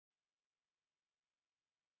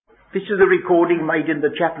This is a recording made in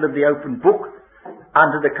the Chapel of the Open Book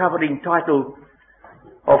under the covering title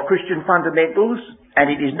of Christian Fundamentals, and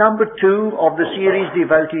it is number 2 of the series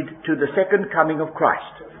devoted to the second coming of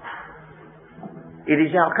Christ. It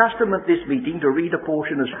is our custom at this meeting to read a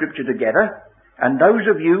portion of Scripture together, and those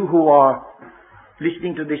of you who are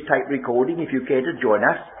listening to this tape recording, if you care to join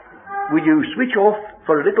us, will you switch off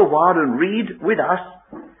for a little while and read with us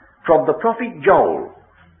from the prophet Joel,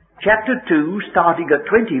 chapter 2, starting at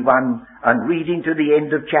 21 and reading to the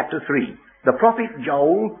end of chapter 3. The prophet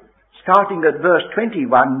Joel, starting at verse 21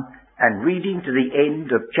 and reading to the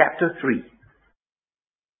end of chapter 3.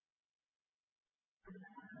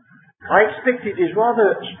 I expect it is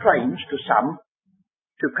rather strange to some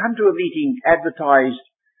to come to a meeting advertised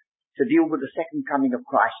to deal with the second coming of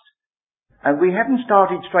Christ, and we haven't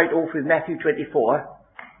started straight off with Matthew 24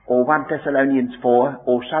 or 1 Thessalonians 4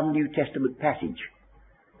 or some New Testament passage.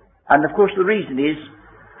 And of course the reason is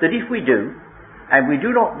that if we do, and we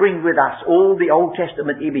do not bring with us all the Old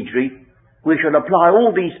Testament imagery, we shall apply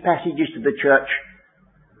all these passages to the church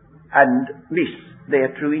and miss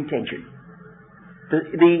their true intention.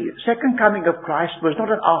 The second coming of Christ was not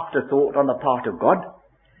an afterthought on the part of God.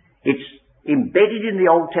 It's embedded in the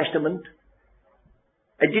Old Testament.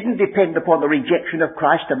 It didn't depend upon the rejection of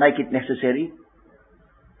Christ to make it necessary,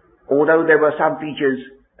 although there were some features,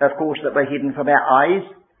 of course, that were hidden from our eyes.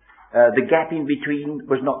 The gap in between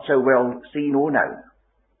was not so well seen or known.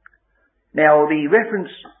 Now, the reference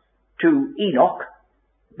to Enoch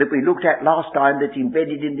that we looked at last time, that's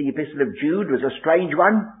embedded in the Epistle of Jude, was a strange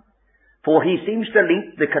one, for he seems to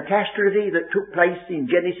link the catastrophe that took place in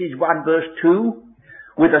Genesis 1 verse 2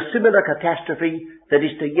 with a similar catastrophe that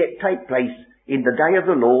is to yet take place in the day of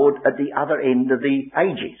the Lord at the other end of the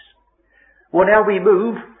ages. Well, now we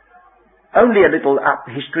move only a little up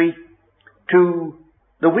history to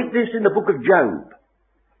the witness in the book of Job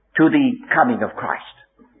to the coming of Christ.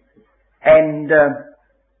 And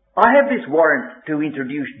I have this warrant to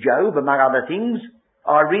introduce Job, among other things.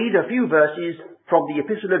 I read a few verses from the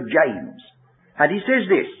Epistle of James, and he says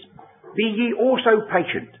this: "Be ye also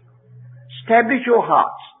patient, establish your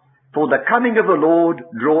hearts, for the coming of the Lord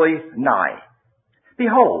draweth nigh.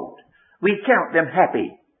 Behold, we count them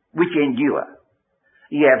happy which endure.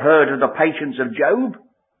 Ye have heard of the patience of Job,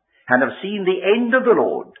 and have seen the end of the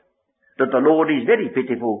Lord, that the Lord is very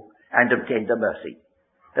pitiful and of tender mercy."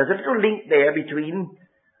 There's a little link there between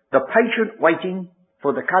the patient waiting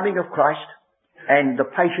for the coming of Christ and the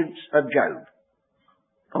patience of Job.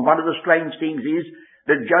 And one of the strange things is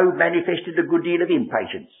that Job manifested a good deal of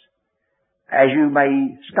impatience. As you may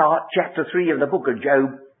start chapter 3 of the book of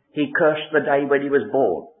Job, he cursed the day when he was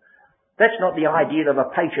born. That's not the ideal of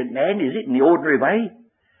a patient man, is it, in the ordinary way?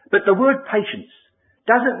 But the word patience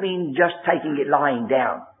doesn't mean just taking it lying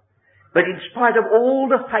down, but in spite of all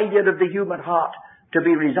the failure of the human heart to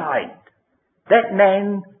be resigned, that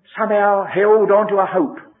man somehow held on to a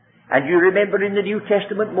hope. And you remember in the New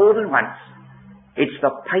Testament more than once, it's the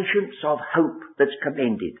patience of hope that's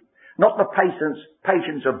commended, not the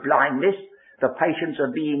patience of blindness, the patience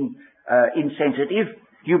of being insensitive.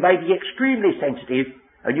 You may be extremely sensitive,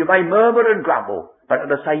 and you may murmur and grumble, but at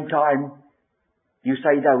the same time you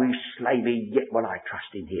say, "Though he slay me, yet will I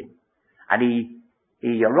trust in him." And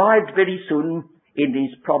he arrived very soon in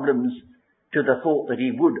these problems to the thought that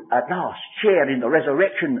he would at last share in the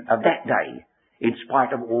resurrection of that day, in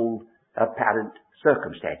spite of all apparent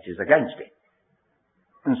circumstances against it.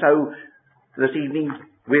 And so, this evening,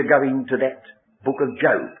 we're going to that book of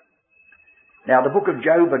Job. Now, the book of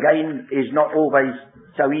Job, again, is not always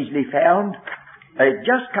so easily found. It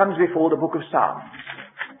just comes before the book of Psalms.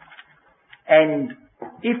 And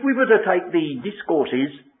if we were to take the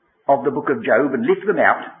discourses of the book of Job and lift them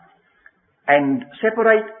out and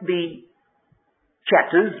separate the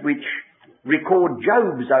chapters which record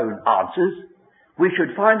Job's own answers, we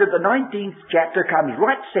should find that the 19th chapter comes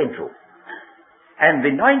right central. And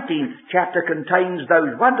the 19th chapter contains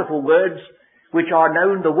those wonderful words which are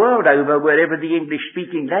known the world over wherever the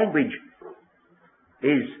English-speaking language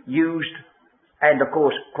is used, and of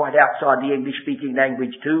course quite outside the English-speaking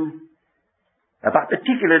language too, but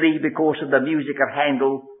particularly because of the music of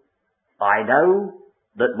Handel. "I know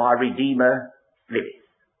that my Redeemer liveth."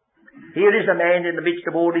 Here is a man in the midst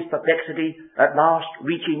of all his perplexity, at last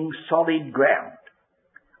reaching solid ground.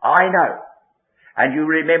 I know. And you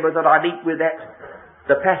remember that I linked with that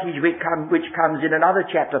the passage which comes in another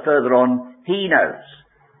chapter further on. He knows.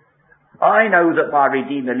 I know that my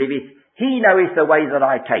Redeemer liveth. He knoweth the way that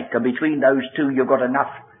I take. And between those two you've got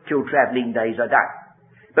enough till travelling days are done.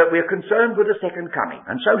 But we're concerned with the second coming.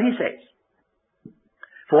 And so he says,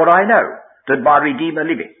 "For I know that my Redeemer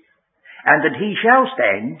liveth, and that he shall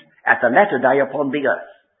stand, at the latter day upon the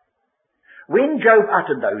earth. When Job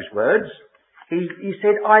uttered those words, he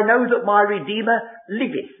said, I know that my Redeemer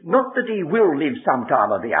liveth, not that he will live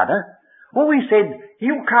sometime or the other. Or he said,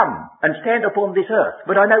 he'll come and stand upon this earth,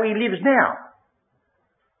 but I know he lives now.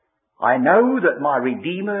 I know that my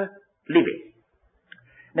Redeemer liveth.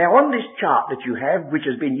 Now on this chart that you have, which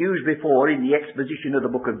has been used before in the exposition of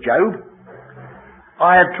the book of Job,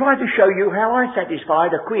 I have tried to show you how I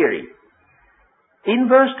satisfied a query. In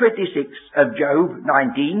verse 26 of Job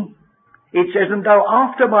 19, it says, and though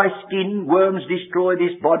after my skin worms destroy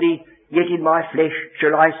this body, yet in my flesh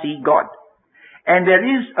shall I see God. And there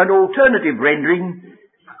is an alternative rendering,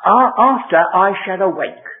 after I shall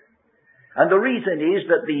awake. And the reason is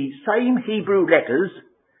that the same Hebrew letters,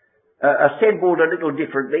 assembled a little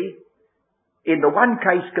differently, in the one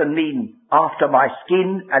case can mean after my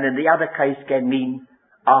skin, and in the other case can mean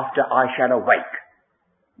after I shall awake.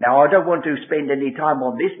 Now I don't want to spend any time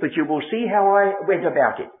on this, but you will see how I went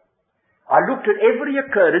about it. I looked at every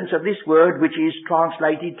occurrence of this word which is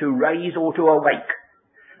translated to raise or to awake.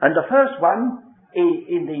 And the first one,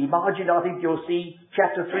 in the margin I think you'll see,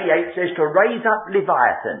 chapter 3:8 says to raise up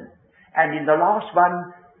Leviathan. And in the last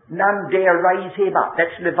one, none dare raise him up.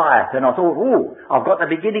 That's Leviathan. I thought, I've got the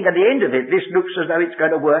beginning and the end of it. This looks as though it's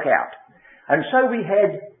going to work out. And so we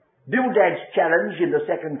had Bildad's challenge in the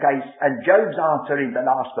second case and Job's answer in the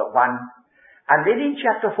last but one. And then in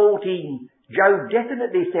chapter 14, Job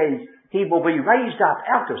definitely says he will be raised up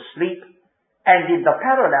out of sleep. And in the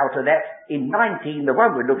parallel to that, in 19, the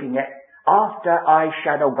one we're looking at, after I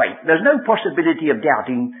shall awake. There's no possibility of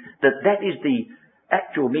doubting that that is the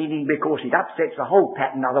actual meaning, because it upsets the whole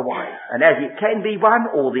pattern otherwise. And as it can be one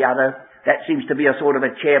or the other, that seems to be a sort of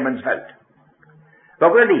a chairman's vote.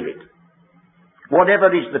 But we'll leave it.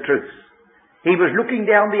 Whatever is the truth, he was looking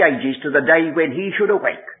down the ages to the day when he should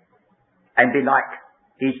awake and be like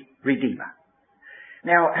his Redeemer.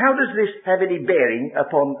 Now, how does this have any bearing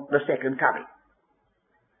upon the second coming?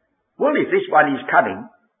 Well, if this one is coming,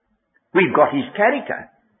 we've got his character.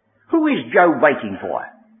 Who is Job waiting for?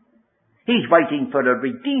 He's waiting for a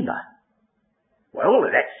Redeemer. Well,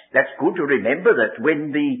 that's good to remember that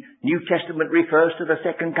when the New Testament refers to the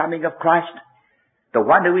second coming of Christ, the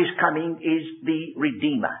one who is coming is the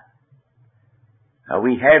Redeemer.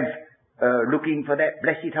 We have looking for that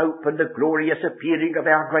blessed hope and the glorious appearing of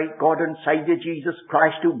our great God and Saviour Jesus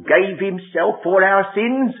Christ, who gave himself for our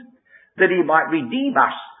sins, that he might redeem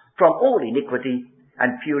us from all iniquity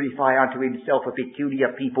and purify unto himself a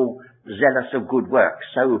peculiar people zealous of good works.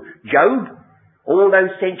 So Job, all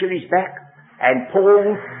those centuries back, and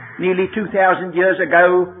Paul nearly 2,000 years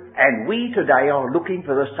ago, and we today are looking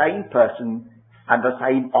for the same person and the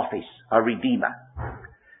same office, a Redeemer.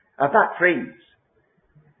 But friends,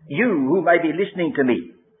 you who may be listening to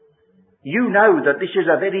me, you know that this is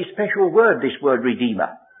a very special word, this word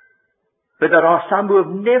Redeemer. But there are some who have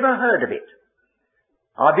never heard of it.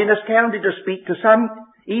 I've been astounded to speak to some,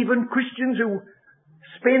 even Christians, who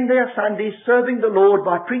spend their Sundays serving the Lord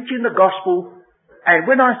by preaching the gospel, and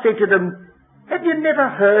when I say to them, have you never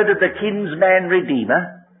heard of the kinsman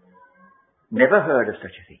Redeemer? Never heard of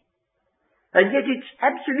such a thing. And yet it's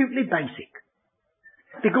absolutely basic.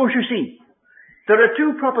 Because you see, there are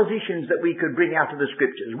two propositions that we could bring out of the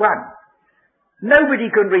Scriptures. One,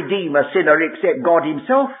 nobody can redeem a sinner except God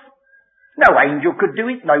himself. No angel could do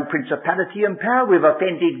it, no principality and power. We've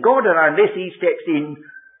offended God, and unless he steps in,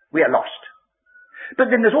 we are lost. But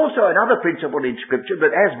then there's also another principle in Scripture,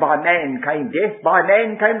 that as by man came death, by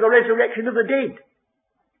man came the resurrection of the dead.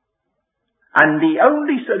 And the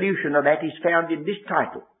only solution of that is found in this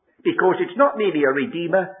title, because it's not merely a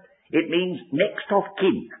Redeemer, it means next of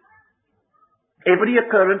kin. Every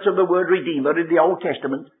occurrence of the word Redeemer in the Old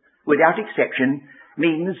Testament, without exception,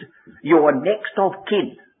 means your next of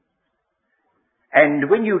kin. And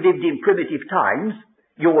when you lived in primitive times,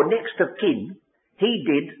 your next of kin, he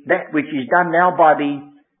did that which is done now by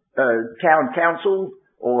the town council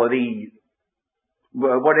or the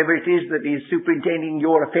whatever it is that is superintending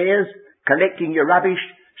your affairs, collecting your rubbish,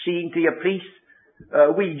 seeing to your police.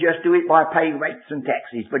 We just do it by paying rates and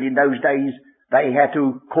taxes. But in those days, they had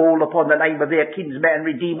to call upon the name of their kinsman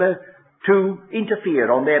Redeemer to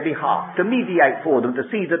interfere on their behalf, to mediate for them, to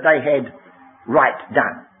see that they had right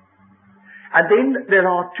done. And then there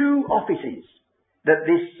are two offices that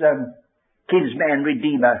this kinsman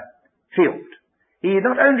Redeemer filled. He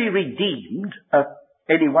not only redeemed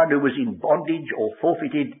anyone who was in bondage or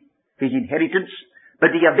forfeited his inheritance,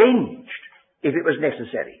 but he avenged if it was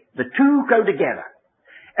necessary. The two go together.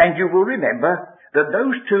 And you will remember that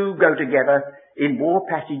those two go together in more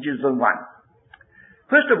passages than one.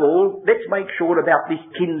 First of all, let's make sure about this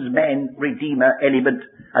kinsman redeemer element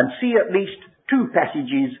and see at least two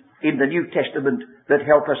passages in the New Testament that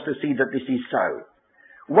help us to see that this is so.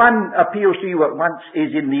 One appeals to you at once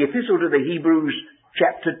is in the Epistle to the Hebrews,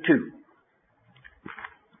 chapter 2.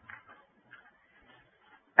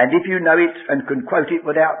 And if you know it and can quote it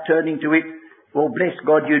without turning to it, well, bless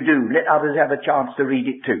God you do. Let others have a chance to read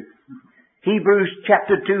it too. Hebrews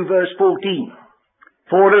chapter 2 verse 14.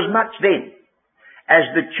 Forasmuch then, as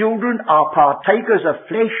the children are partakers of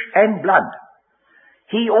flesh and blood,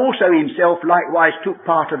 he also himself likewise took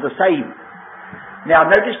part of the same. Now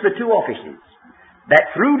notice the two offices.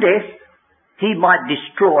 That through death he might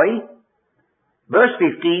destroy, verse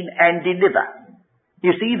 15, and deliver.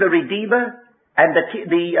 You see, the Redeemer and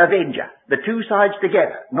the Avenger, the two sides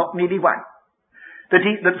together, not merely one. That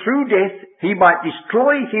through death he might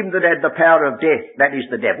destroy him that had the power of death, that is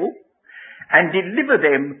the devil, and deliver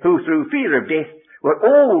them who through fear of death were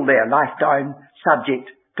all their lifetime subject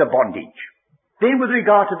to bondage. Then with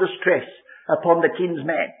regard to the stress upon the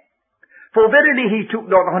kinsman, for verily he took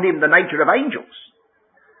not on him the nature of angels,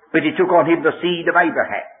 but he took on him the seed of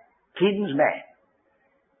Abraham, kinsman.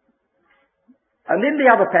 And then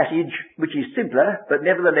the other passage, which is simpler, but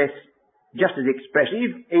nevertheless just as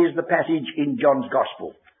expressive, is the passage in John's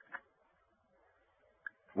Gospel,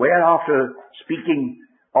 where after speaking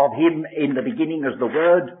of him in the beginning as the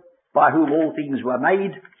Word, by whom all things were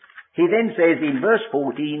made, he then says in verse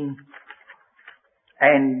 14,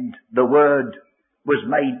 and the Word was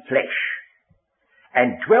made flesh,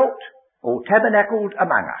 and dwelt or tabernacled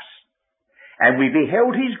among us, and we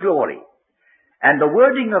beheld his glory. And the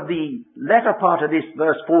wording of the latter part of this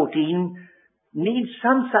verse 14 needs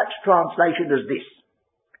some such translation as this.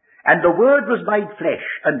 And the Word was made flesh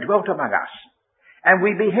and dwelt among us, and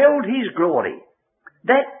we beheld his glory.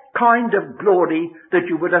 That kind of glory that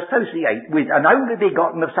you would associate with an only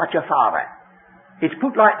begotten of such a Father. It's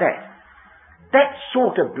put like that. That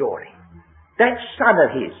sort of glory. That Son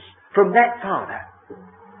of his from that Father.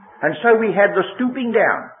 And so we have the stooping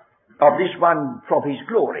down of this one from his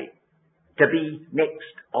glory to be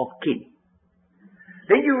next of kin.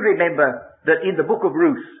 Then you remember that in the book of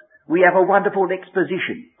Ruth we have a wonderful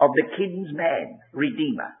exposition of the kinsman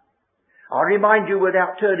redeemer. I remind you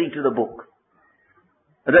without turning to the book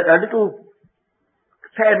that a little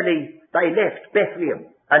family, they left Bethlehem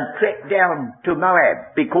and trekked down to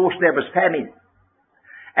Moab because there was famine.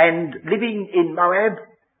 And living in Moab,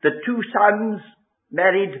 the two sons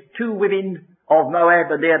married two women of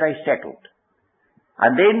Moab, and there they settled.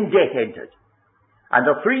 And then death entered. And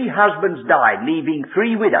the three husbands died, leaving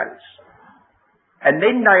three widows. And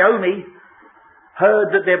then Naomi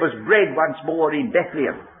heard that there was bread once more in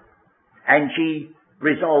Bethlehem, and she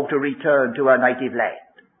resolved to return to her native land.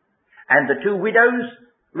 And the two widows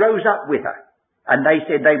rose up with her, and they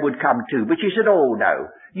said they would come too. But she said, oh no,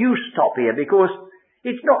 you stop here, because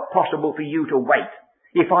it's not possible for you to wait.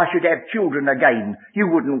 If I should have children again,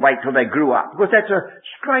 you wouldn't wait till they grew up. Because that's a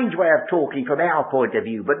strange way of talking from our point of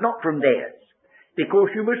view, but not from theirs.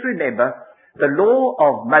 Because you must remember, the law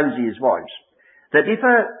of Moses was that if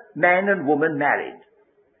a man and woman married,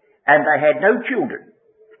 and they had no children,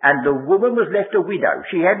 and the woman was left a widow,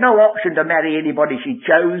 she had no option to marry anybody she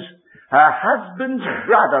chose. Her husband's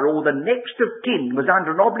brother, or the next of kin, was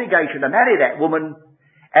under an obligation to marry that woman,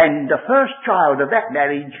 and the first child of that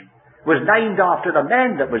marriage was named after the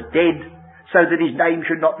man that was dead, so that his name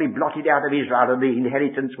should not be blotted out of Israel and the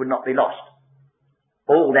inheritance would not be lost.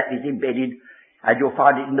 All that is embedded, and you'll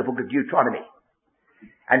find it in the book of Deuteronomy.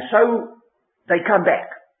 And so they come back.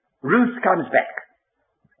 Ruth comes back.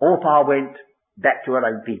 Orpah went back to her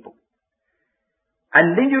own people.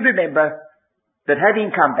 And then you remember that having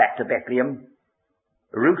come back to Bethlehem,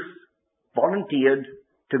 Ruth volunteered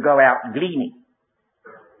to go out gleaning.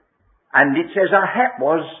 And it says her hap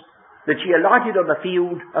was that she alighted on the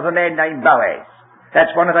field of a man named Boaz.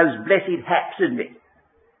 That's one of those blessed haps, isn't it?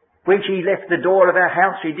 When she left the door of her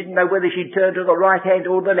house, she didn't know whether she'd turn to the right hand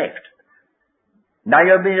or the left.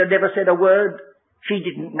 Naomi had never said a word. She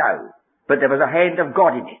didn't know. But there was a hand of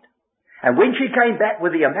God in it. And when she came back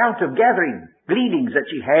with the amount of gathering, gleanings that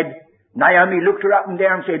she had, Naomi looked her up and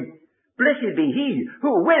down and said, blessed be he,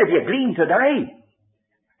 where have you gleaned today?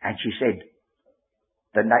 And she said,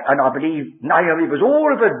 and I believe Naomi was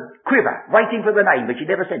all of a quiver, waiting for the name, but she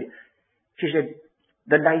never said it. She said,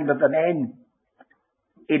 the name of the man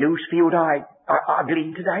in whose field I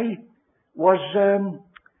gleaned today was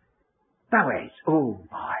Boaz. Oh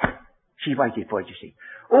my. She waited for it, you see.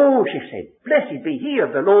 Oh, she said, blessed be he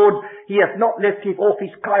of the Lord. He hath not left off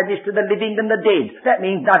his kindness to the living and the dead. That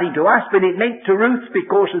means nothing to us, but it meant to Ruth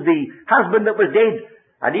because of the husband that was dead.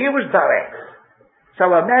 And here was Boaz. So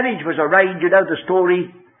a marriage was arranged, you know the story,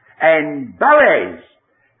 and Boaz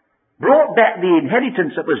brought back the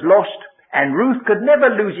inheritance that was lost, and Ruth could never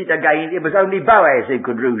lose it again. It was only Boaz who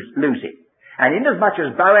could lose it. And inasmuch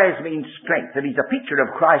as Boaz means strength, and he's a picture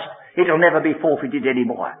of Christ, it'll never be forfeited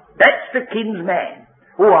anymore. That's the kinsman.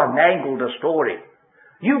 Oh, I've mangled the story.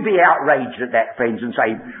 You be outraged at that, friends, and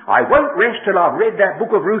say, I won't rest till I've read that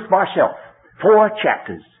book of Ruth myself. 4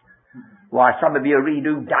 chapters. Why, some of you read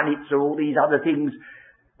whodunits or all these other things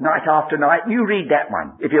night after night. You read that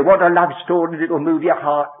one. If you want a love story that'll move your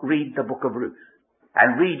heart, read the book of Ruth.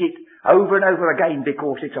 And read it over and over again,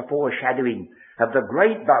 because it's a foreshadowing of the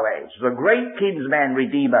great Boaz, the great kinsman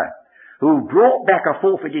redeemer, who brought back a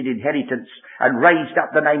forfeited inheritance and raised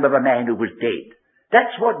up the name of a man who was dead.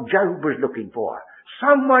 That's what Job was looking for.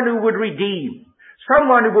 Someone who would redeem,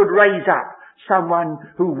 someone who would raise up, someone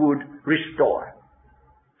who would restore.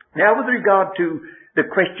 Now, with regard to the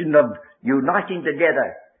question of uniting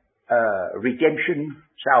together redemption,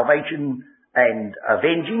 salvation, and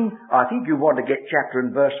avenging, I think you want to get chapter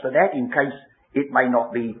and verse for that, in case it may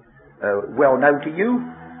not be well known to you.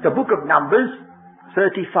 The book of Numbers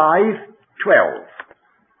 35:12.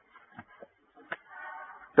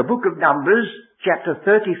 The book of Numbers, chapter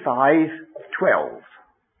 35:12.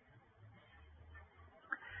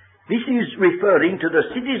 This is referring to the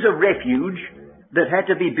cities of refuge that had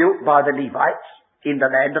to be built by the Levites in the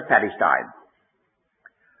land of Palestine.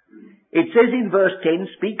 It says in verse 10,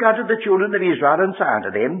 Speak unto the children of Israel, and say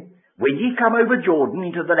unto them, When ye come over Jordan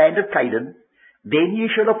into the land of Canaan, then ye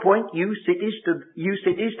shall appoint you cities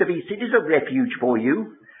to be cities of refuge for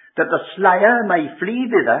you, that the slayer may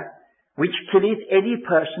flee thither, which killeth any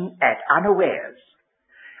person at unawares.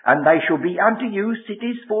 And they shall be unto you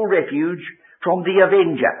cities for refuge from the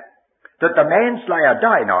avenger, that the manslayer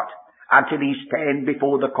die not, until he stand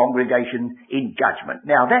before the congregation in judgment.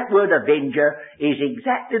 Now that word avenger is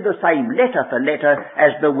exactly the same letter for letter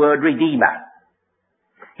as the word redeemer.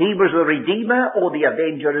 He was the redeemer or the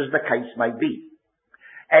avenger, as the case may be.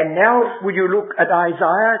 And now will you look at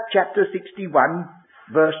Isaiah chapter 61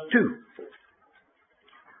 verse 2.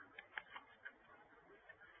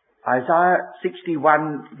 Isaiah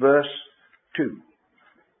 61 verse 2.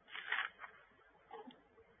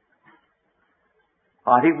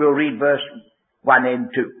 I think we'll read verse 1 and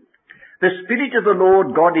 2. The Spirit of the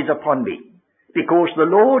Lord God is upon me, because the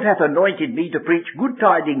Lord hath anointed me to preach good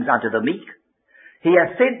tidings unto the meek. He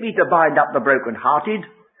hath sent me to bind up the brokenhearted,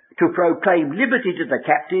 to proclaim liberty to the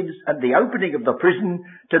captives, and the opening of the prison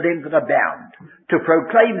to them that are bound, to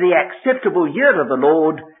proclaim the acceptable year of the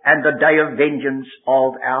Lord, and the day of vengeance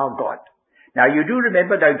of our God. Now you do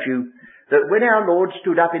remember, don't you, that when our Lord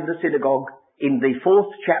stood up in the synagogue, in the 4th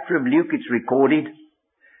chapter of Luke it's recorded,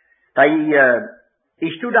 he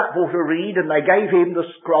stood up for to read, and they gave him the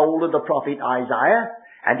scroll of the prophet Isaiah,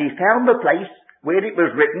 and he found the place where it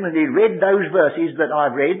was written, and he read those verses that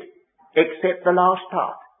I've read, except the last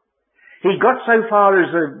part. He got so far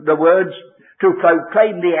as the words, to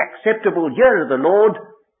proclaim the acceptable year of the Lord,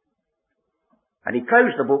 and he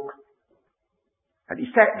closed the book, and he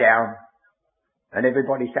sat down, and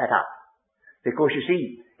everybody sat up. Because you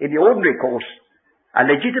see, in the ordinary course, a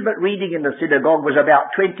legitimate reading in the synagogue was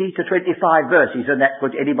about 20 to 25 verses, and that's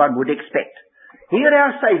what anyone would expect. Here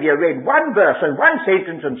our Saviour read one verse and one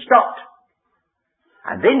sentence and stopped.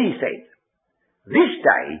 And then he said, This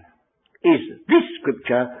day is this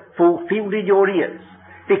scripture fulfilled in your ears.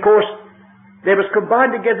 Because there was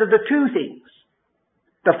combined together the two things.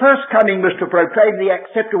 The first coming was to proclaim the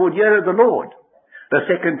acceptable year of the Lord. The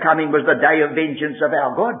second coming was the day of vengeance of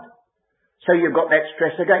our God. So you've got that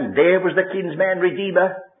stress again. There was the kinsman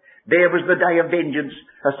redeemer. There was the day of vengeance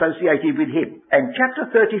associated with him. And chapter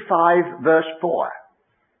 35 verse 4.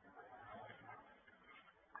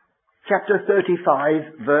 Chapter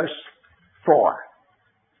 35 verse 4.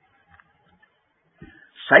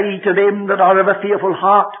 Say to them that are of a fearful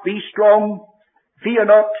heart, Be strong, fear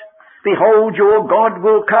not. Behold, your God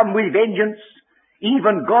will come with vengeance,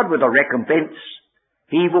 even God with a recompense.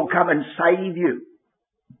 He will come and save you.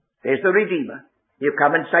 There's the Redeemer. He'll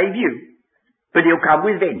come and save you, but he'll come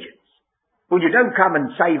with vengeance. Well, you don't come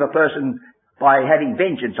and save a person by having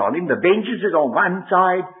vengeance on him. The vengeance is on one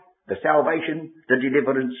side, the salvation, the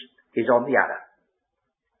deliverance is on the other.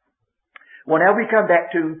 Well, now we come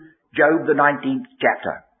back to Job, the 19th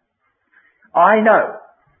chapter. I know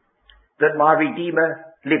that my Redeemer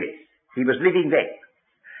liveth. He was living then.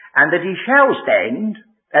 And that he shall stand,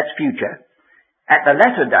 that's future, at the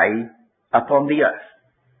latter day upon the earth.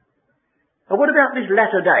 But what about this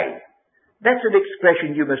latter day? That's an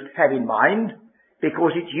expression you must have in mind,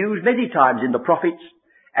 because it's used many times in the prophets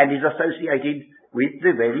and is associated with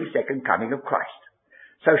the very second coming of Christ.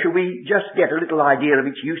 So shall we just get a little idea of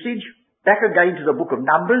its usage? Back again to the book of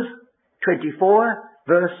Numbers, 24,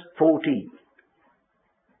 verse 14.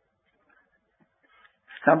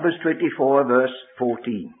 Numbers 24, verse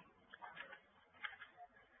 14.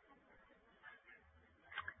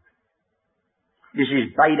 This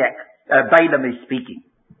is Balaam is speaking.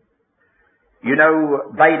 You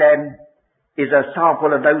know, Balaam is a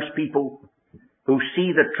sample of those people who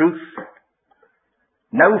see the truth,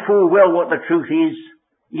 know full well what the truth is,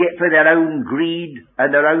 yet for their own greed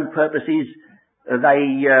and their own purposes,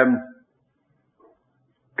 they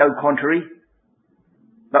go contrary.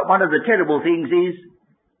 But one of the terrible things is,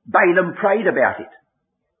 Balaam prayed about it.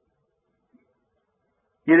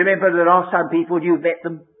 You remember there are some people, you've met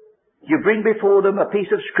them, you bring before them a piece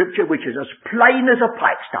of scripture which is as plain as a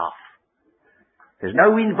pikestaff. There's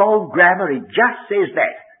no involved grammar, it just says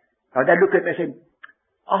that. And they look at it and say,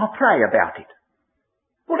 I'll pray about it.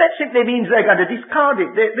 Well, that simply means they're going to discard it.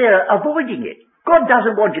 They're avoiding it. God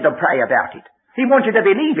doesn't want you to pray about it. He wants you to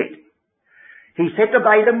believe it. He said to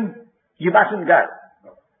Balaam, you mustn't go.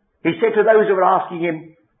 He said to those who were asking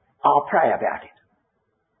him, I'll pray about it.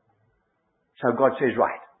 So God says,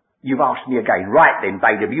 right, you've asked me again. Right then,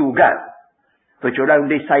 Balaam, you'll go. But you'll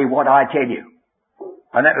only say what I tell you.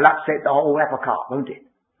 And that'll upset the whole apple cart, won't it?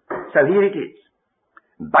 So here it is.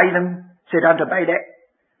 Balaam said unto Balak,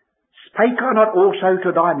 spake I not also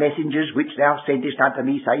to thy messengers which thou sentest unto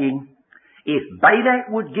me, saying, if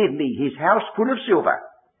Balak would give me his house full of silver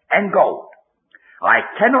and gold, I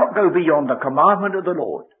cannot go beyond the commandment of the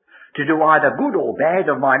Lord, to do either good or bad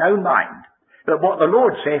of mine own mind, but what the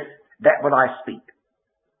Lord saith, that will I speak.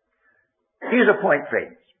 Here's a point,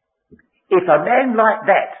 friends. If a man like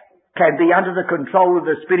that can be under the control of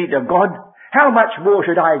the Spirit of God, how much more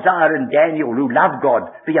should Isaiah and Daniel, who love God,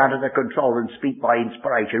 be under the control and speak by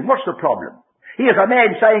inspiration? What's the problem? Here's a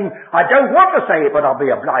man saying, I don't want to say it, but I'll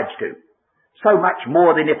be obliged to. So much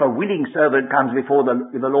more than if a willing servant comes before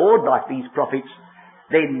the Lord, like these prophets,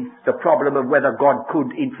 then the problem of whether God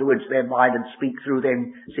could influence their mind and speak through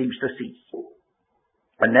them seems to cease.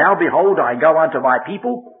 And now, behold, I go unto my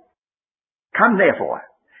people. Come therefore,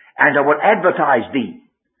 and I will advertise thee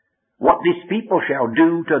what this people shall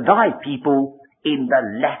do to thy people in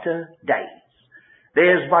the latter days.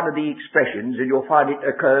 There's one of the expressions, and you'll find it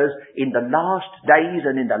occurs in the last days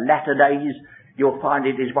and in the latter days. You'll find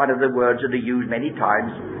it is one of the words that are used many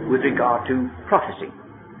times with regard to prophecy.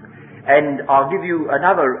 And I'll give you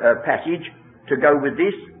another passage to go with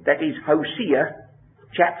this. That is Hosea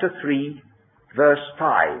chapter 3, verse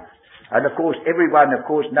 5. And of course, everyone,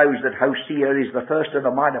 knows that Hosea is the first of the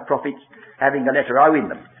minor prophets having a letter O in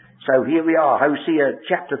them. So here we are, Hosea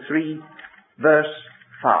chapter 3, verse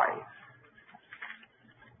 5.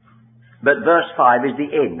 But verse 5 is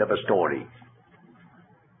the end of a story.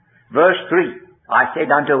 Verse 3, I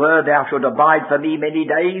said unto her, thou shalt abide for me many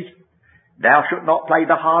days. Thou shalt not play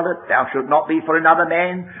the harlot, thou shalt not be for another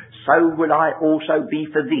man, so will I also be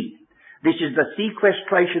for thee. This is the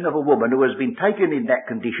sequestration of a woman who has been taken in that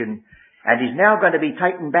condition and is now going to be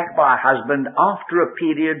taken back by her husband after a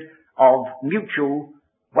period of mutual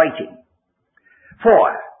waiting.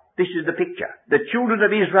 For, this is the picture, the children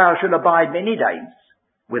of Israel shall abide many days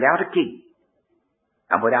without a king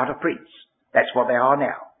and without a prince. That's what they are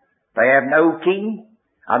now. They have no king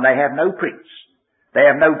and they have no prince. They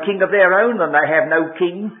have no king of their own and they have no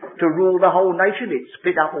king to rule the whole nation. It's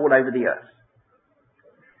split up all over the earth.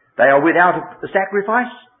 They are without a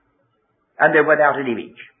sacrifice and they're without an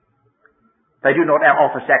image. They do not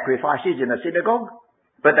offer sacrifices in a synagogue,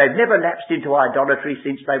 but they've never lapsed into idolatry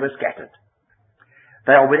since they were scattered.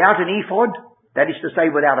 They are without an ephod, that is to say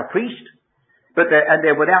without a priest, and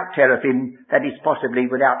they're without teraphim, that is possibly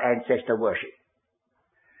without ancestor worship.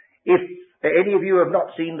 If any of you have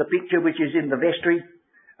not seen the picture which is in the vestry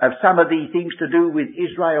of some of the things to do with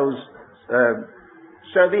Israel's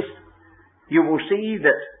service, you will see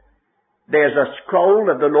that there's a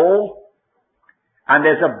scroll of the law and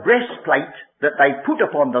there's a breastplate that they put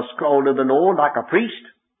upon the scroll of the law like a priest.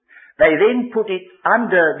 They then put it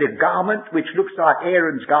under the garment which looks like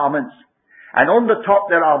Aaron's garments, and on the top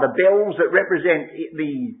there are the bells that represent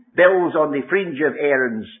the bells on the fringe of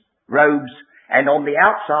Aaron's robes, and on the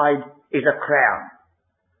outside is a crown.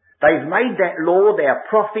 They've made that law their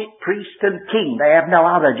prophet, priest and king. They have no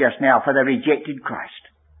other just now, for they rejected Christ.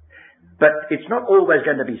 But it's not always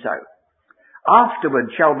going to be so.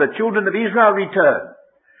 Afterward shall the children of Israel return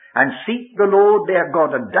and seek the Lord their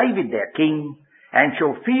God and David their king, and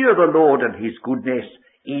shall fear the Lord and his goodness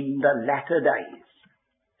in the latter days.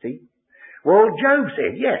 See? Well, Job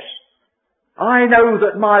said, yes, I know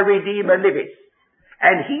that my Redeemer liveth,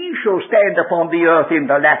 and he shall stand upon the earth in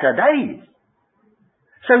the latter days.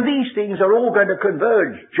 So these things are all going to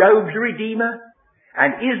converge. Job's Redeemer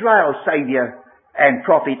and Israel's Saviour and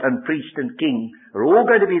Prophet and Priest and King are all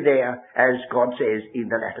going to be there, as God says, in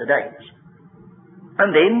the latter days.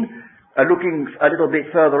 And then, looking a little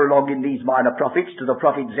bit further along in these minor prophets to the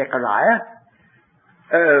prophet Zechariah,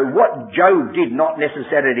 what Job did not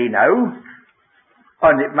necessarily know,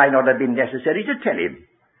 and it may not have been necessary to tell him,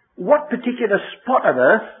 what particular spot of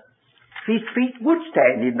earth his feet would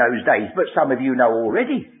stand in those days. But some of you know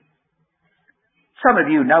already. Some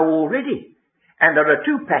of you know already. And there are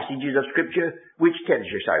two passages of Scripture which tells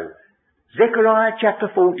you so. Zechariah chapter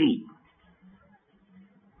 14.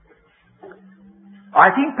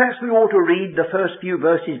 I think perhaps we ought to read the first few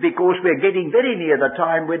verses because we're getting very near the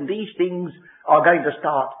time when these things are going to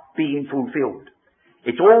start being fulfilled.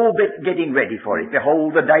 It's all getting ready for it.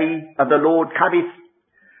 Behold, the day of the Lord cometh,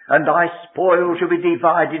 and thy spoil shall be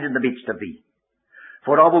divided in the midst of thee.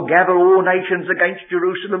 For I will gather all nations against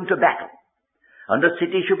Jerusalem to battle, and the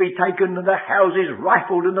city shall be taken, and the houses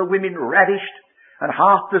rifled, and the women ravished, and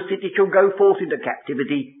half the city shall go forth into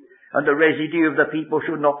captivity, and the residue of the people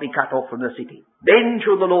shall not be cut off from the city. Then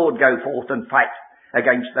shall the Lord go forth and fight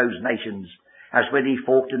against those nations, as when he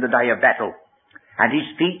fought in the day of battle. And his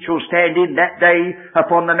feet shall stand in that day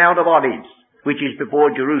upon the Mount of Olives, which is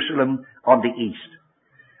before Jerusalem on the east.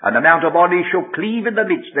 And the Mount of Olives shall cleave in the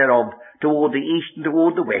midst thereof, toward the east and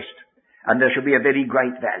toward the west, and there shall be a very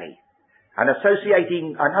great valley. And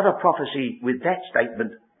associating another prophecy with that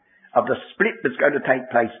statement of the split that's going to take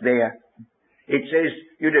place there, it says,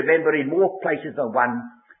 you remember in more places than one,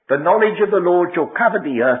 the knowledge of the Lord shall cover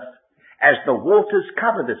the earth as the waters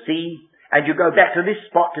cover the sea, and you go back to this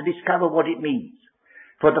spot to discover what it means.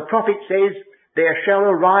 For the prophet says, there shall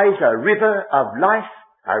arise a river of life,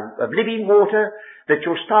 of living water, that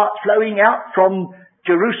shall start flowing out from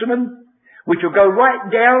Jerusalem, which will go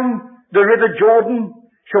right down the river Jordan,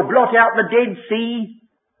 shall blot out the Dead Sea.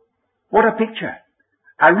 What a picture.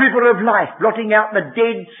 A river of life blotting out the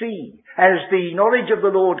Dead Sea, as the knowledge of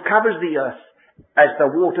the Lord covers the earth, as the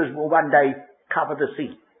waters will one day cover the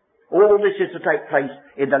sea. All this is to take place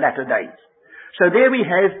in the latter days. So there we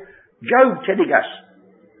have Job telling us,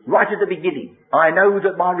 right at the beginning, I know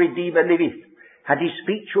that my Redeemer liveth, and his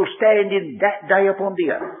feet shall stand in that day upon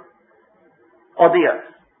the earth. On the earth.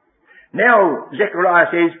 Now,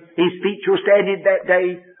 Zechariah says, his feet shall stand in that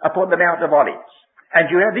day upon the Mount of Olives. And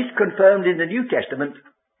you have this confirmed in the New Testament,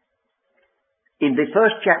 in the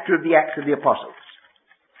first chapter of the Acts of the Apostles.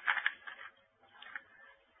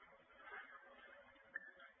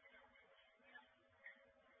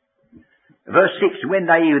 Verse 6, when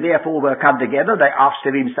they therefore were come together, they asked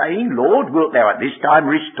of him, saying, Lord, wilt thou at this time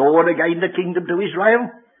restore again the kingdom to Israel?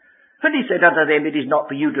 And he said unto them, it is not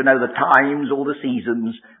for you to know the times or the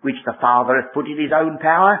seasons which the Father hath put in his own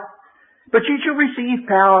power, but ye shall receive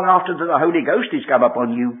power after that the Holy Ghost is come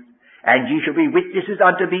upon you, and ye shall be witnesses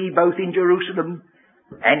unto me both in Jerusalem,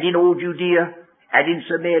 and in all Judea, and in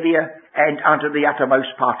Samaria, and unto the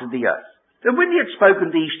uttermost part of the earth. And when he had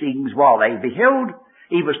spoken these things while they beheld,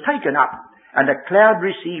 he was taken up, and a cloud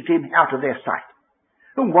received him out of their sight.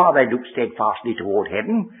 And while they looked steadfastly toward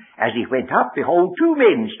heaven, as he went up, behold, two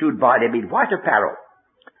men stood by them in white apparel,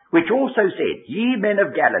 which also said, Ye men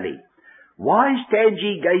of Galilee, why stand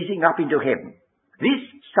ye gazing up into heaven? This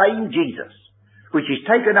same Jesus, which is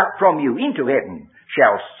taken up from you into heaven,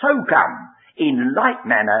 shall so come in like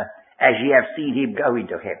manner as ye have seen him go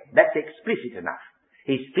into heaven. That's explicit enough.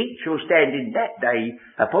 His feet shall stand in that day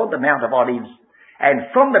upon the Mount of Olives,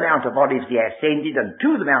 and from the Mount of Olives he ascended, and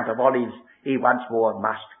to the Mount of Olives he once more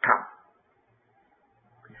must come.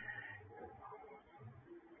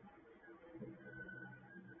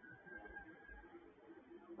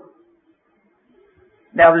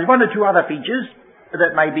 Now there's one or two other features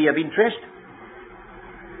that may be of interest.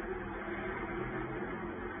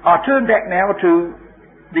 I'll turn back now to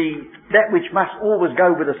that which must always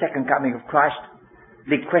go with the second coming of Christ,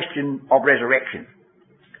 the question of resurrection.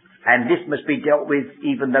 And this must be dealt with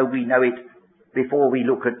even though we know it before we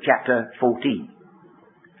look at chapter 14.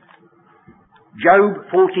 Job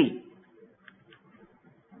 14.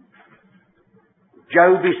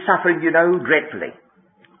 Job is suffering, dreadfully.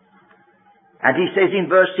 And he says in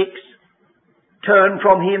verse 6, Turn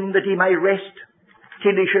from him that he may rest,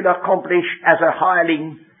 till he shall accomplish as a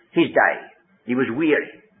hireling his day. He was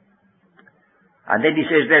weary. And then he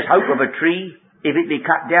says, There's hope of a tree, if it be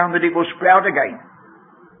cut down, that it will sprout again.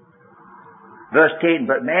 Verse 10,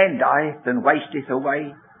 But man dieth and wasteth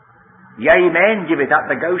away. Yea, man giveth up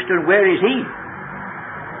the ghost, and where is he?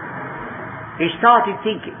 He started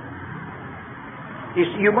thinking.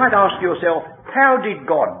 You might ask yourself, how did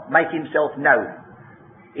God make himself known?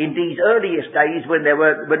 in these earliest days when there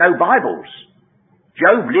were no Bibles.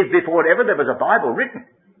 Job lived before ever there was a Bible written.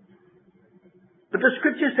 But the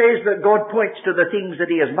scripture says that God points to the things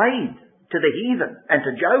that he has made, to the heathen and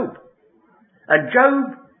to Job. And Job,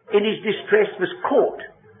 in his distress, was caught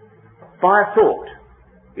by a thought.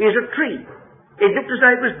 Here's a tree. It looked as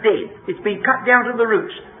though it was dead. It's been cut down to the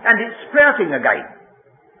roots, and it's sprouting again.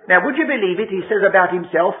 Now, would you believe it? He says about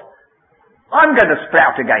himself, I'm going to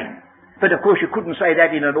sprout again. But of course you couldn't say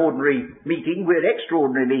that in an ordinary meeting. We're an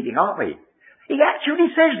extraordinary meeting, aren't we? He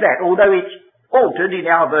actually says that, although it's altered in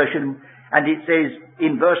our version, and it says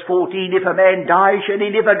in verse 14, if a man die, shall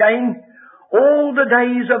he live again? All the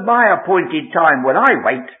days of my appointed time will I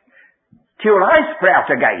wait, till I sprout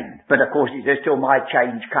again. But of course it says, till my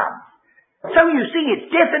change come. So you see,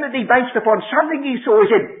 it's definitely based upon something he saw. He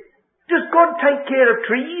said, does God take care of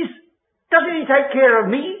trees? Doesn't he take care of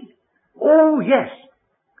me? Oh, yes.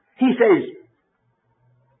 He says,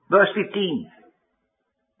 verse 15,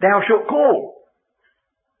 thou shalt call,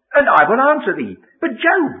 and I will answer thee. But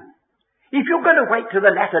Job, if you're going to wait to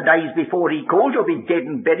the latter days before he calls, you'll be dead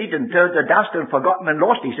and buried and turned to dust and forgotten and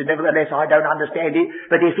lost. He said, nevertheless, I don't understand it,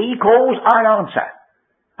 but if he calls, I'll answer.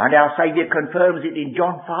 And our Saviour confirms it in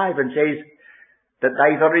John 5 and says that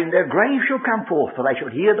they that are in their grave shall come forth, for they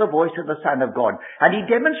shall hear the voice of the Son of God. And he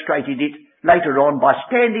demonstrated it later on by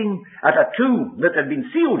standing at a tomb that had been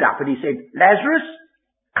sealed up, and he said, Lazarus,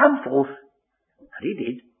 come forth. And he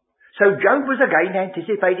did. So Job was again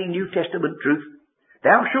anticipating New Testament truth.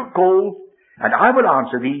 Thou shalt call, and I will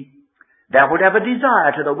answer thee. Thou wilt have a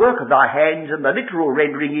desire to the work of thy hands, and the literal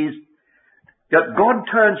rendering is that God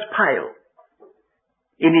turns pale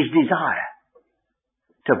in his desire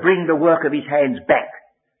to bring the work of his hands back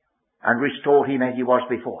and restore him as he was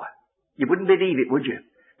before. You wouldn't believe it, would you?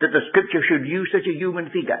 That the scripture should use such a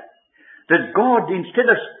human figure. That God, instead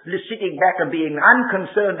of sitting back and being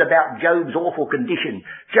unconcerned about Job's awful condition,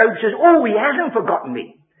 Job says, oh, he hasn't forgotten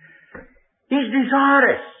me. He's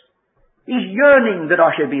desirous. He's yearning that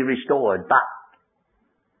I should be restored. But,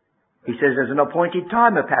 he says, there's an appointed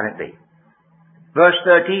time apparently. Verse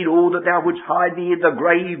 13, oh, that thou wouldst hide me in the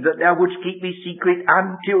grave, that thou wouldst keep me secret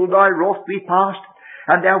until thy wrath be past,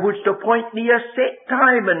 and thou wouldst appoint me a set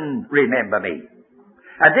time and remember me.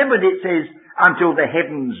 And then when it says, until the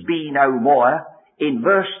heavens be no more, in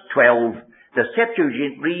verse 12, the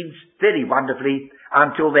Septuagint reads very wonderfully,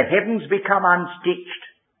 until the heavens become unstitched.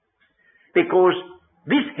 Because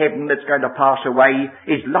this heaven that's going to pass away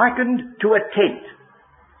is likened to a tent.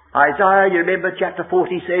 Isaiah, you remember chapter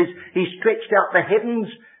 40 says, he stretched out the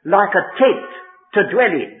heavens like a tent to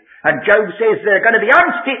dwell in. And Job says they're going to be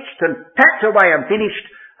unstitched and packed away and finished.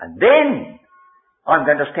 And then I'm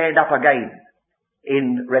going to stand up again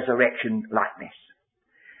in resurrection likeness.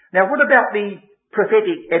 Now what about the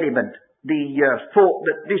prophetic element, the thought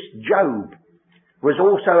that this Job was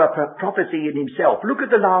also a prophecy in himself? Look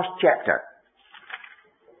at the last chapter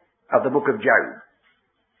of the book of Job.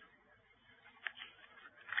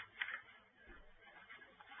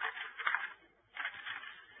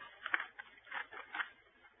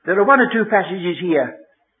 There are one or two passages here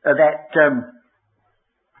that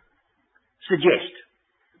suggest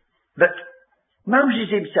that Moses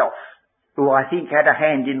himself, who I think had a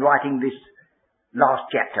hand in writing this last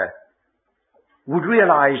chapter, would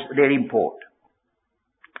realize their import.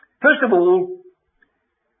 First of all,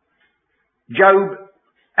 Job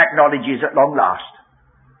acknowledges at long last.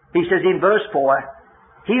 He says in verse 4,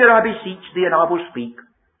 Hear, I beseech thee, and I will speak.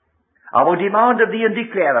 I will demand of thee and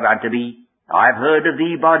declare it unto thee. I have heard of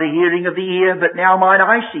thee by the hearing of the ear, but now mine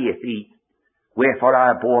eye seeth thee. Wherefore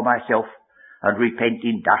I abhor myself, and repent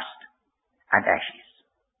in dust and ashes.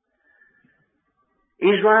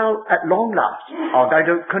 Israel, at long last, are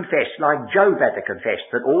going to confess, like Job had to confess,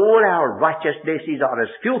 that all our righteousnesses are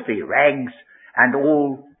as filthy rags, and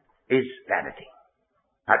all is vanity.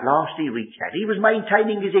 At last he reached that. He was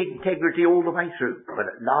maintaining his integrity all the way through,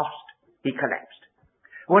 but at last he collapsed.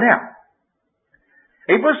 Well now,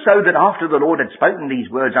 it was so that after the Lord had spoken these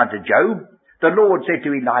words unto Job, the Lord said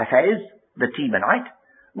to Eliphaz, the Temanite,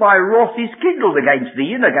 My wrath is kindled against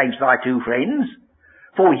thee and against thy two friends,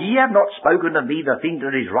 for ye have not spoken of me the thing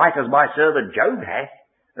that is right as my servant Job hath.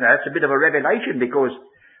 Now, that's a bit of a revelation, because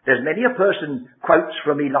there's many a person quotes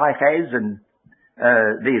from Eliphaz and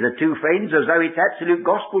the two friends as though it's absolute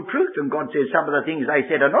gospel truth, and God says some of the things they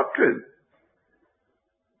said are not true.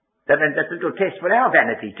 That's a little test for our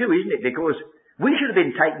vanity too, isn't it? Because we should have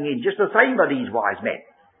been taking in just the same of these wise men.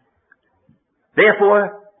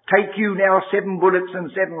 Therefore, take you now 7 bullocks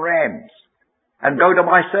and 7 rams, and go to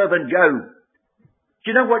my servant Job. Do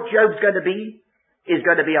you know what Job's going to be? He's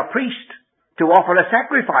going to be a priest to offer a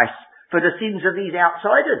sacrifice for the sins of these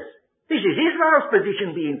outsiders. This is Israel's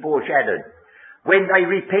position being foreshadowed. When they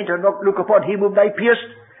repent and look upon him whom they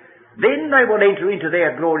pierced, then they will enter into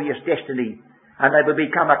their glorious destiny, and they will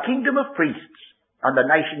become a kingdom of priests, and the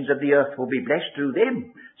nations of the earth will be blessed through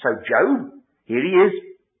them. So Job, here he is.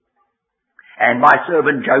 And my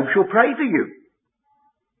servant Job shall pray for you.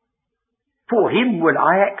 For him will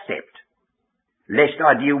I accept, lest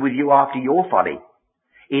I deal with you after your folly,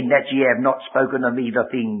 in that ye have not spoken of me the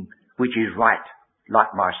thing which is right,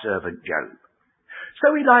 like my servant Job.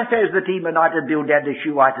 So Eliphaz the Temanite and Bildad the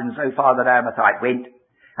Shuhite and Zophar the Naamathite went,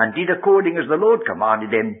 and did according as the Lord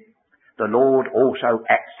commanded them. The Lord also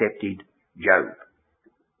accepted Job.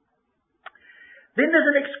 Then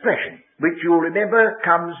there's an expression which you'll remember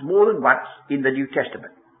comes more than once in the New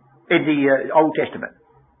Testament, in the Old Testament.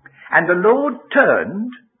 And the Lord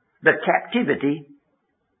turned the captivity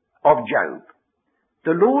of Job.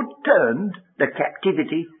 The Lord turned the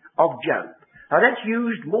captivity of Job. Now that's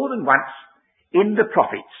used more than once in the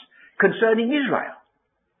prophets concerning Israel.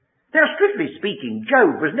 Now strictly speaking,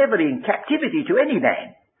 Job was never in captivity to any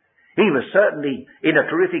man. He was certainly in a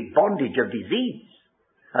terrific bondage of disease.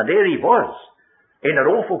 And there he was, in an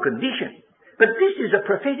awful condition. But this is a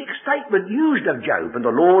prophetic statement used of Job, and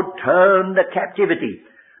the Lord turned the captivity.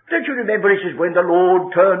 Don't you remember this is when the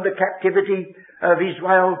Lord turned the captivity of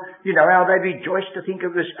Israel? You know how they rejoiced to think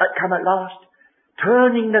it was come at last?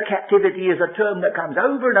 Turning the captivity is a term that comes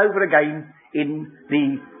over and over again in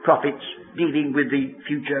the prophets dealing with the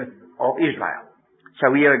future of Israel.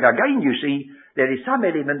 So here again you see there is some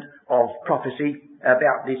element of prophecy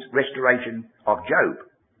about this restoration of Job.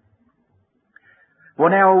 Well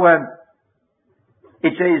now,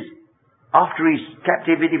 it says, after his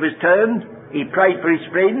captivity was turned, he prayed for his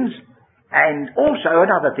friends, and also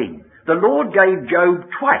another thing. The Lord gave Job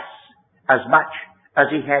twice as much as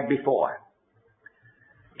he had before.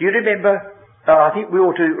 Do you remember, I think we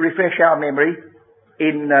ought to refresh our memory,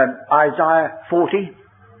 in Isaiah 40,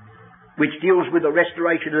 which deals with the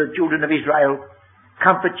restoration of the children of Israel.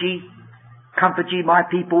 Comfort ye my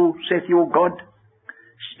people, saith your God.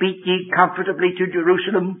 Speak ye comfortably to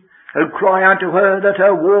Jerusalem, and cry unto her that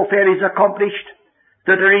her warfare is accomplished,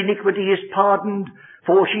 that her iniquity is pardoned,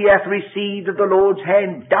 for she hath received of the Lord's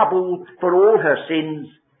hand double for all her sins.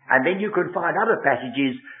 And then you can find other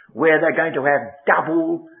passages where they're going to have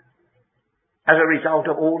double as a result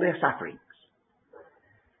of all their sufferings.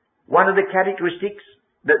 One of the characteristics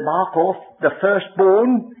that mark off the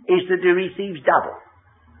firstborn is that he receives double.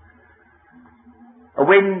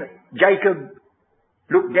 When Jacob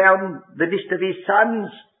looked down the list of his sons,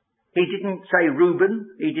 he didn't say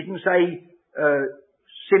Reuben, he didn't say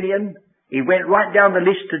Simeon. He went right down the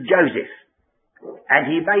list to Joseph, and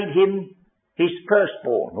he made him his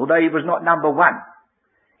firstborn, although he was not number one.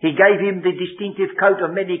 He gave him the distinctive coat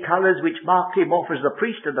of many colours which marked him off as the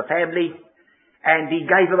priest of the family, and he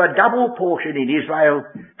gave him a double portion in Israel,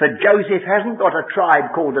 for Joseph hasn't got a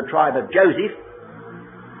tribe called the tribe of Joseph.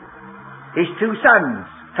 His two sons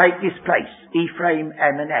take this place, Ephraim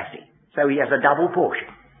and Manasseh. So he has a double portion.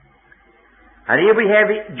 And here we have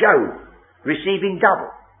it, Job receiving double.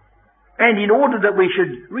 And in order that we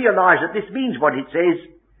should realize that this means what it says,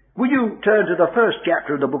 will you turn to the first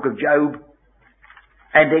chapter of the book of Job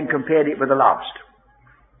and then compare it with the last?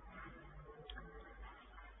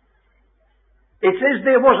 It says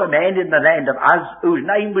there was a man in the land of Uz whose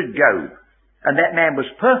name was Job, and that man was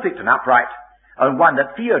perfect and upright, and one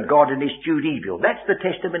that feared God and eschewed evil. That's the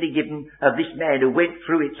testimony given of this man who went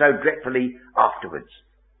through it so dreadfully afterwards.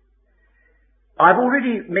 I've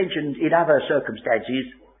already mentioned in other circumstances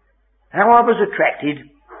how I was attracted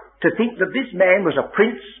to think that this man was a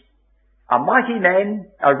prince, a mighty man,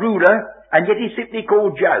 a ruler, and yet he's simply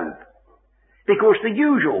called Job. Because the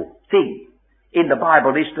usual thing in the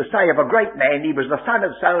Bible is to say of a great man, he was the son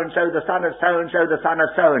of so-and-so, the son of so-and-so, the son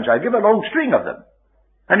of so-and-so. Give a long string of them.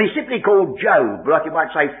 And he's simply called Job, like you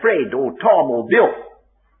might say Fred or Tom or Bill.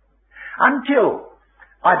 Until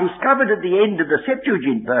I discovered at the end of the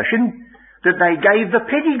Septuagint version that they gave the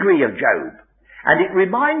pedigree of Job. And it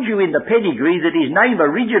reminds you in the pedigree that his name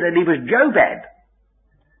originally was Jobab.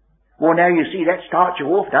 Well, now you see that starts you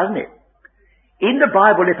off, doesn't it? In the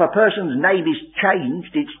Bible, if a person's name is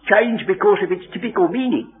changed, it's changed because of its typical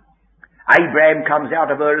meaning. Abraham comes out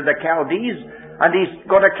of Ur of the Chaldees, and he's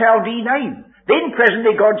got a Chaldee name. Then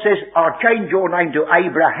presently God says, I'll change your name to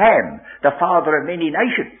Abraham, the father of many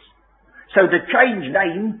nations. So the changed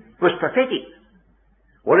name was prophetic.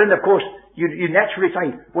 Well, then of course, you naturally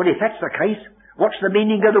say, well, if that's the case, what's the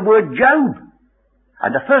meaning of the word Job?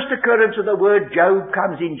 And the first occurrence of the word Job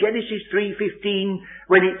comes in Genesis 3:15,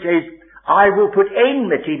 when it says, I will put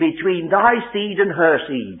enmity between thy seed and her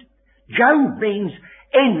seed. Job means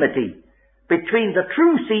enmity between the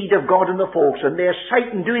true seed of God and the false, and there's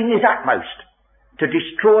Satan doing his utmost to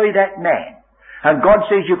destroy that man. And God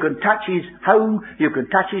says you can touch his home, you can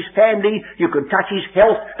touch his family, you can touch his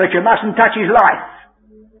health, but you mustn't touch his life.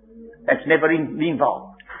 That's never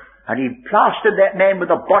involved. And he plastered that man with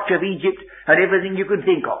the botch of Egypt and everything you can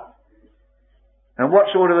think of. And what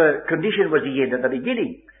sort of a condition was he in at the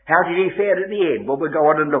beginning? How did he fare at the end? Well, we'll go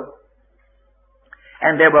on and look.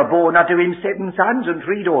 And there were born unto him 7 sons and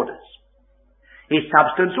 3 daughters. His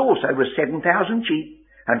substance also was 7,000 sheep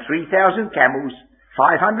and 3,000 camels,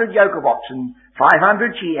 500 yoke of oxen,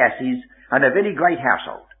 500 she-asses, and a very great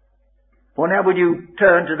household. Well, now will you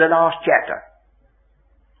turn to the last chapter?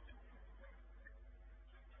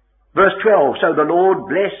 Verse 12, so the Lord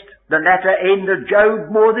blessed the latter end of Job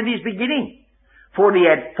more than his beginning, for he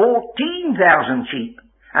had 14,000 sheep,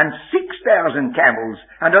 and 6,000 camels,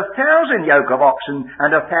 and 1,000 yoke of oxen,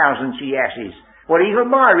 and 1,000 she-asses. Well, even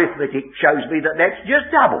my arithmetic shows me that that's just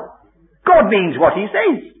double. God means what he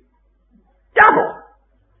says. Double.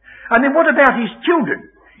 And then what about his children?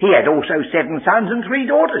 He had also 7 sons and 3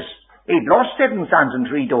 daughters. He'd lost 7 sons and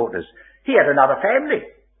 3 daughters. He had another family.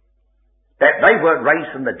 That they weren't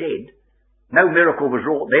raised from the dead. No miracle was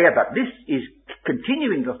wrought there, but this is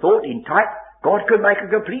continuing the thought in type. God could make a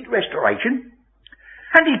complete restoration.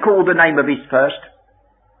 And he called the name of his first.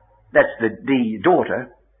 That's the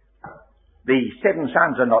daughter. The 7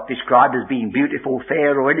 sons are not described as being beautiful,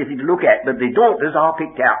 fair, or anything to look at, but the daughters are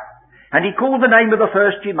picked out. And he called the name of the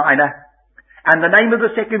first Jemima, and the name of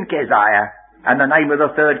the second Keziah, and the name of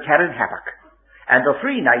the third Karen-Happuch. And the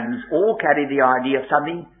 3 names all carry the idea of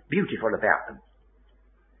something beautiful about them.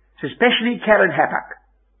 It's especially Karen-Happuch,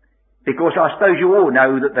 because I suppose you all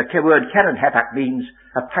know that the word Karen-Happuch means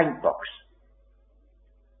a paint box.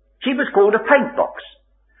 She was called a paint box,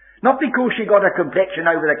 not because she got a complexion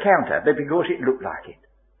over the counter, but because it looked like it.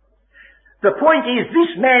 The point is,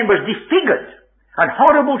 this man was disfigured and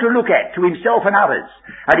horrible to look at to himself and others.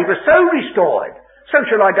 And he was so restored. So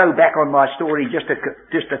shall I go back on my story just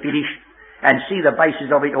to finish and see the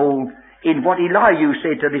basis of it all in what Elihu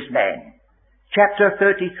said to this man. Chapter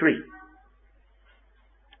 33.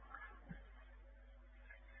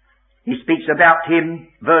 He speaks about him,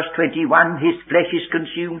 verse 21, his flesh is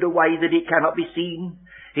consumed away that it cannot be seen.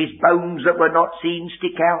 His bones that were not seen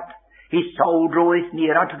stick out. His soul draweth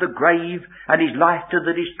near unto the grave, and his life to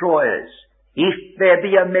the destroyers. If there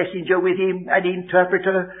be a messenger with him, an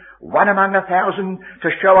interpreter, one among 1,000, to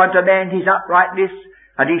show unto man his uprightness,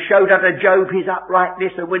 and he showed unto Job his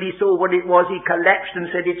uprightness, and when he saw what it was, he collapsed and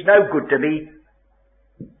said, it's no good to me.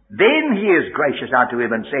 Then he is gracious unto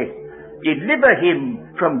him and saith, deliver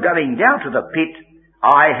him from going down to the pit.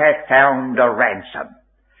 I have found a ransom.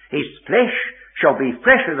 His flesh shall be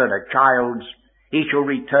fresher than a child's. He shall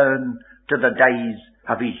return to the days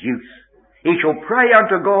of his youth. He shall pray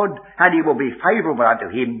unto God, and he will be favourable unto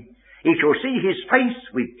him. He shall see his face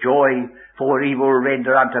with joy, for he will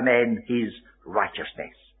render unto man his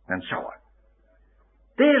righteousness. And so on.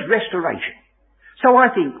 There's restoration. So I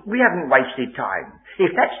think we haven't wasted time.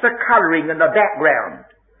 If that's the colouring and the background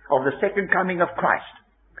of the second coming of Christ,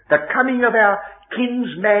 the coming of our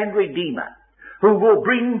kinsman Redeemer, who will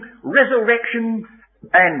bring resurrection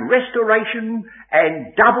and restoration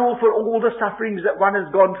and double for all the sufferings that one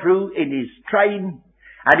has gone through in his train,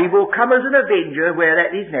 and he will come as an avenger where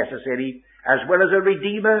that is necessary, as well as a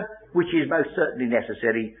redeemer, which is most certainly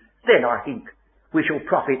necessary. Then I think we shall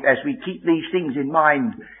profit as we keep these things in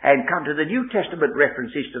mind and come to the New Testament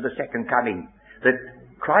references to the second coming, that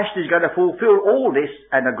Christ is going to fulfill all this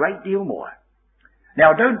and a great deal more.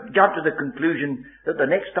 Now, don't jump to the conclusion that the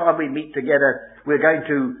next time we meet together we're going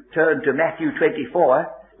to turn to Matthew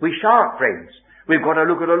 24. We shan't, friends. We've got to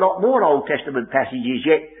look at a lot more Old Testament passages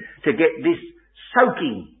yet to get this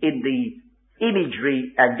soaking in the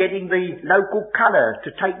imagery and getting the local colour to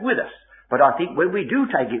take with us. But I think when we do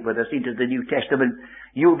take it with us into the New Testament,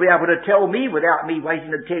 you'll be able to tell me without me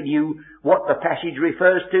waiting to tell you what the passage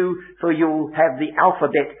refers to, for you'll have the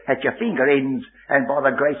alphabet at your finger ends and by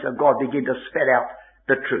the grace of God begin to spell out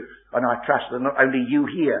the truth. And I trust that not only you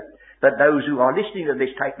here, but those who are listening to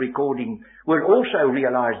this tape recording will also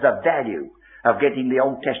realise the value of getting the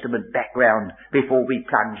Old Testament background before we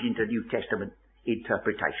plunge into New Testament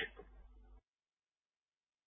interpretation.